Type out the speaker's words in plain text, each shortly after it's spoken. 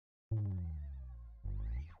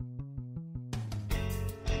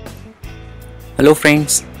Hello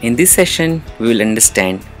friends, in this session we will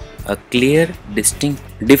understand a clear distinct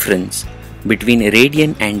difference between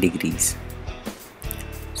radian and degrees.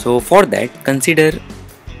 So for that, consider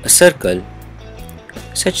a circle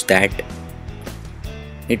such that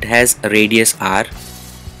it has a radius r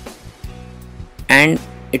and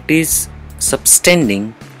it is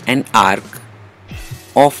subtending an arc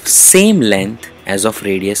of same length as of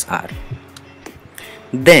radius r.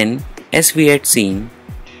 Then, as we had seen,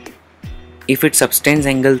 if it subtends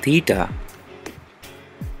angle theta,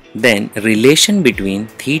 then relation between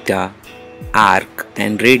theta, arc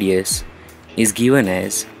and radius is given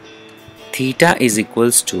as theta is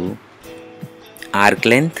equals to arc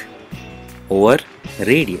length over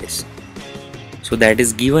radius. So that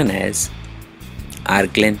is given as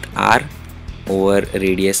arc length r over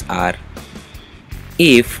radius r.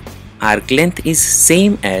 If arc length is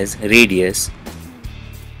same as radius,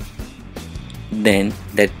 then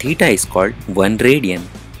that theta is called 1 radian.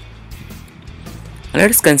 Now let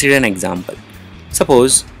us consider an example.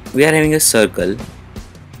 Suppose we are having a circle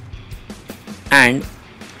and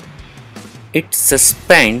it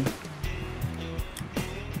suspends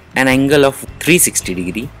an angle of 360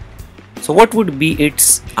 degree. So what would be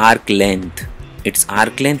its arc length? Its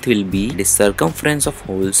arc length will be the circumference of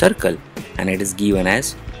whole circle and it is given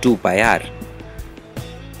as 2 pi r.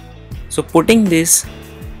 So putting this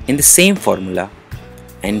in the same formula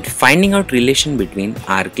and finding out relation between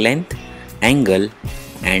arc length, angle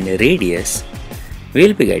and radius, we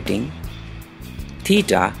will be getting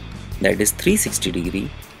theta, that is 360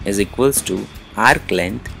 degree, is equals to arc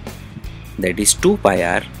length, that is 2 pi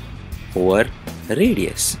r over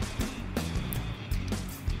radius.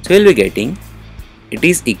 So we will be getting it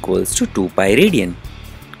is equals to 2 pi radian.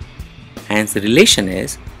 Hence the relation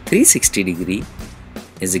is 360 degree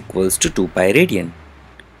is equals to 2 pi radian.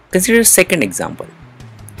 Consider a second example.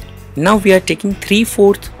 Now we are taking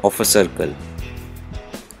 3/4 of a circle.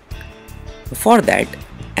 For that,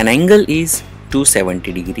 an angle is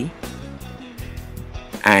 270 degree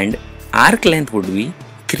and arc length would be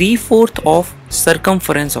 3/4 of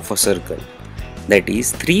circumference of a circle, that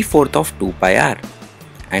is 3/4 of 2 pi r,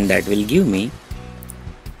 and that will give me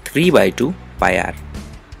 3/2 pi r.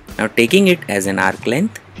 Now taking it as an arc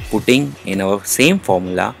length, putting in our same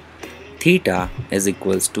formula, theta is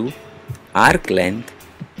equals to arc length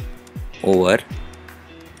over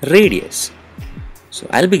radius. So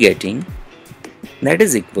I'll be getting that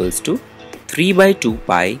is equals to 3/2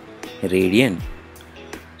 pi radian.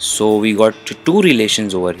 So we got two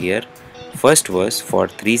relations over here. First was for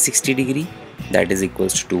 360 degree, that is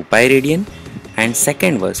equals to 2 pi radian, and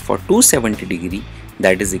second was for 270 degree,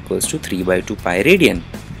 that is equals to 3/2 pi radian.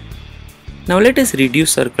 Now let us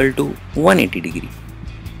reduce circle to 180 degree.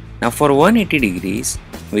 Now for 180 degrees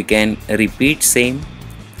we can repeat same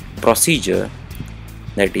procedure,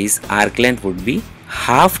 that is arc length would be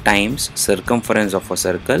half times circumference of a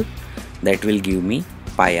circle, that will give me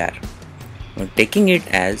pi r. Now taking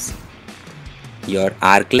it as your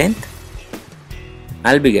arc length,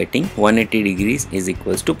 I'll be getting 180 degrees is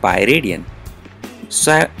equals to pi radian.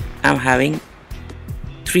 So I am having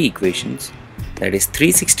three equations, that is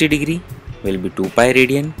 360 degree will be 2 pi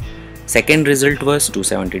radian, second result was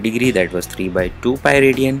 270 degree, that was 3/2 pi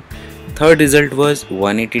radian, third result was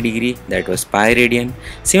 180 degree, that was pi radian.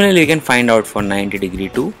 Similarly we can find out for 90 degree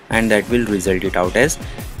too, and that will result it out as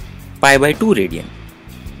pi/2 radian.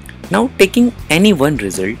 Now taking any one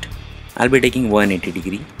result, I'll be taking 180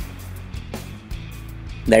 degree,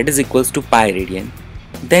 that is equals to pi radian.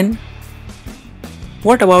 Then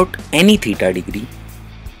what about any theta degree?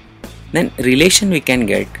 Then relation we can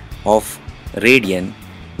get of radian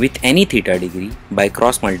with any theta degree by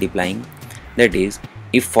cross multiplying, that is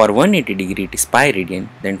if for 180 degree it is pi radian,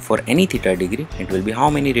 then for any theta degree it will be how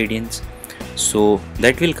many radians? So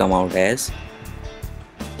that will come out as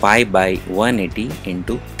pi/180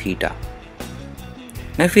 into theta.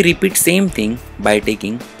 Now if we repeat same thing by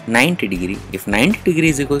taking 90 degree, if 90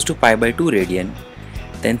 degree is equals to pi/2 radian,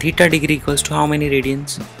 then theta degree equals to how many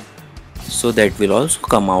radians? So that will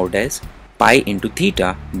also come out as pi into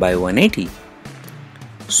theta by 180.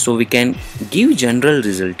 So we can give general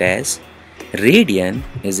result as radian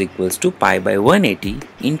is equals to pi/180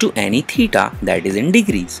 into any theta, that is in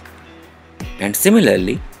degrees. And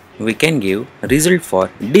similarly we can give result for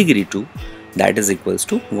degree too, that is equals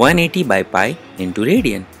to 180 by pi into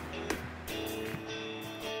radian.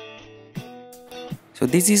 So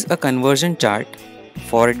this is a conversion chart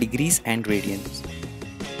for degrees and radians.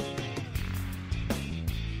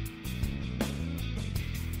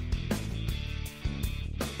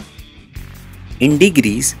 In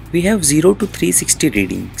degrees, we have 0 to 360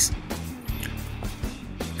 readings.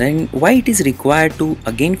 then why it is required to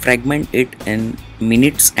again fragment it in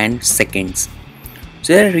minutes and seconds?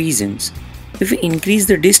 So there are reasons. If we increase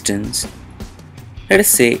the distance, let us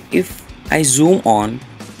say if I zoom on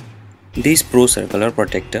this pro circle or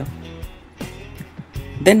protector,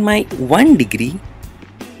 then my 1 degree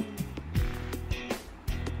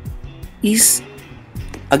is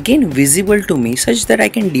again visible to me such that I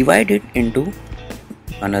can divide it into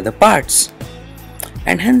another parts,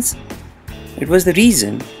 and hence it was the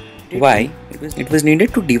reason why it was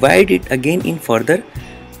needed to divide it again in further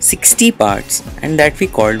 60 parts, and that we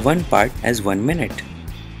called one part as 1 minute,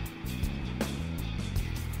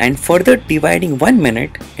 and further dividing 1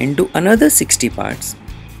 minute into another 60 parts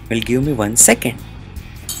will give me 1 second.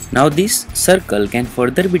 Now this circle can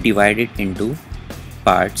further be divided into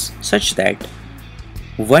parts such that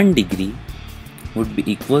 1 degree would be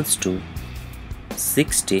equals to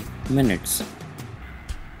 60 minutes.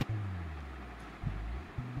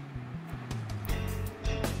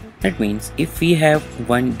 That means if we have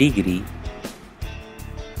 1 degree,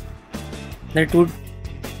 that would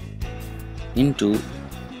into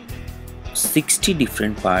 60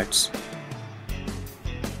 different parts,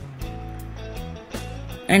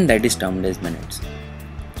 and that is termed as minutes.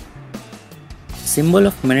 Symbol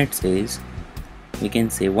of minutes is, we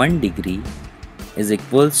can say 1 degree is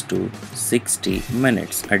equals to 60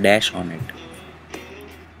 minutes, a dash on it.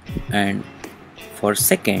 And for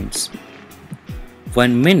seconds,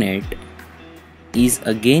 1 minute is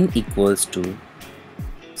again equals to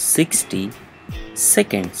 60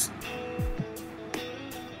 seconds.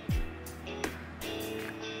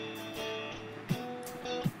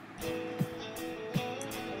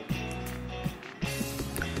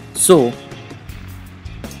 So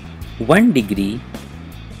 1 degree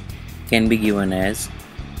can be given as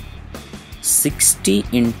 60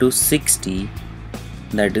 into 60,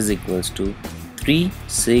 that is equals to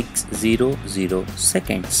 3600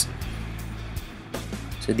 seconds.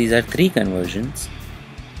 So these are 3 conversions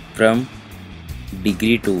from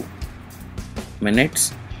degree to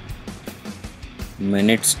minutes,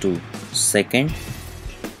 minutes to second,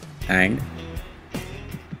 and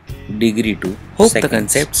degree to Hope seconds. the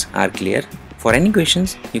concepts are clear. For any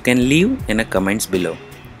questions, you can leave in the comments below.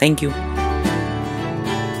 Thank you.